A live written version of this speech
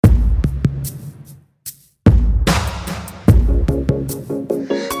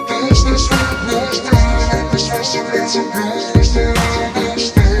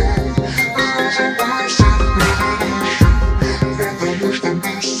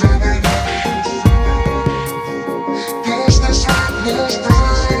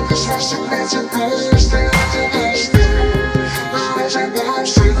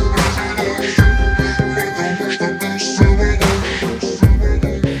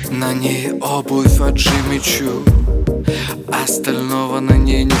На ней обувь от Джимми Чу, остального на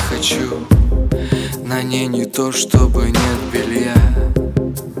ней не хочу. На ней не то, чтобы нет белья,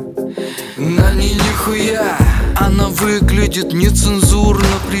 на ней нихуя. Она выглядит нецензурно,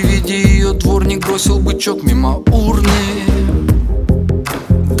 при виде ее дворник бросил бычок мимо урны.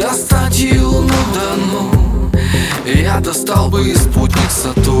 Достать ее, ну да ну, я достал бы и спутник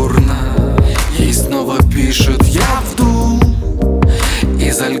Сатурна. Ей снова пишет я вдул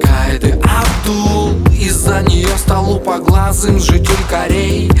из Аль-Каиды Абдул. Из-за нее стал лупоглазым житель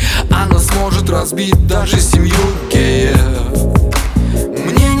Кореи. Она сможет разбить даже семью геев.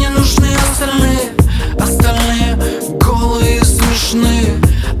 Мне не нужны остальные голые и смешные,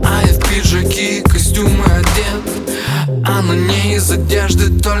 а я в пиджаки и костюмы одет, а на ней из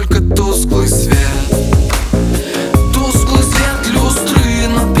одежды только тусклый свет. Тусклый свет люстры,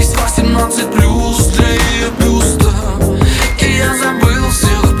 надпись 18+ для ее бюста. И я забыл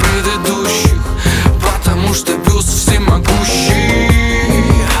всех предыдущих, потому что бюст всемогущий.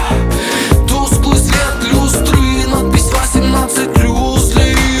 Тусклый свет люстры, надпись 18+ для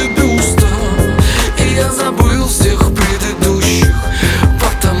ее бюста. И я забыл всех предыдущих,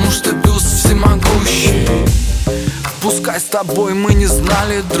 потому что бюст всемогущий. Пускай с тобой мы не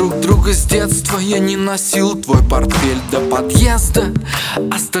знали друг друга с детства, я не носил твой портфель до подъезда.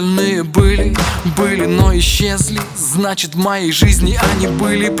 Остальные были, но исчезли. Значит, в моей жизни они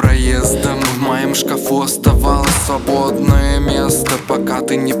были проездом. В моем шкафу оставалось свободное место, пока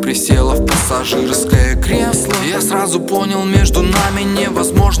ты не присела в пассажирское кресло. Я сразу понял, между нами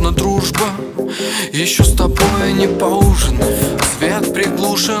невозможна дружба. Еще с тобой не поужинав. Свет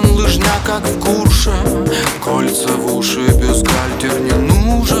приглушен, лыжня как в Курше. Кольца в уши, бюстгальтер не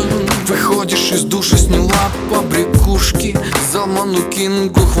нужен. Выходишь из душа, сняла побрякушки. Зал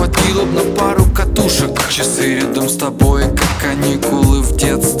Манукингу хватило б на пару катушек. Часы рядом с тобой, как каникулы в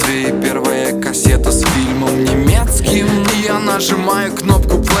детстве. И первая кассета с фильмом немецким. И я нажимаю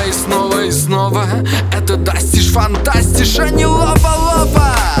кнопку play снова и снова. Это дастиш, фантастиш, а не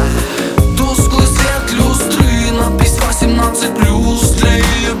лопа-лопа. Тусклый свет люстры, надпись 18+ для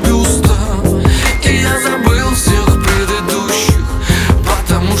ее бюста. И я забыл всех предыдущих,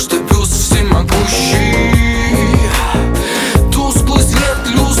 потому что бюст всемогущий. Тусклый свет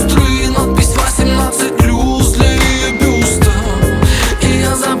люстры, надпись 18+ для ее бюста. И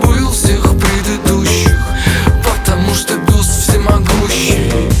я забыл всех предыдущих, потому что бюст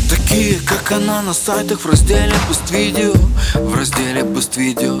всемогущий. Такие, как она, на сайтах в разделе «БЮСТВИДЕО». В разделе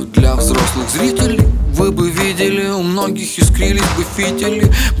 «БЮСТВИДЕО» для взрослых зрителей. Вы бы видели, у многих искрились бы фитили.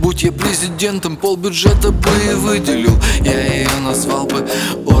 Будь я президентом, полбюджета бы и выделил. Я ее назвал бы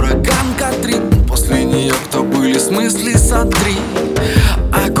ураган Катрин. После нее кто были с мысли сотри.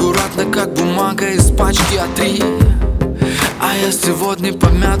 Аккуратно, как бумага из пачки А3. А я сегодня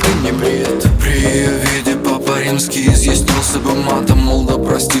помятый, не брит. При ее виде Папа Римский изъяснился бы матом, мол, да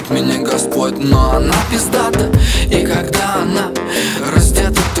простит меня Господь. Но она пиздата, и когда она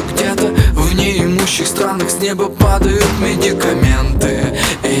раздета, то где-то в неимущих странах с неба падают медикаменты.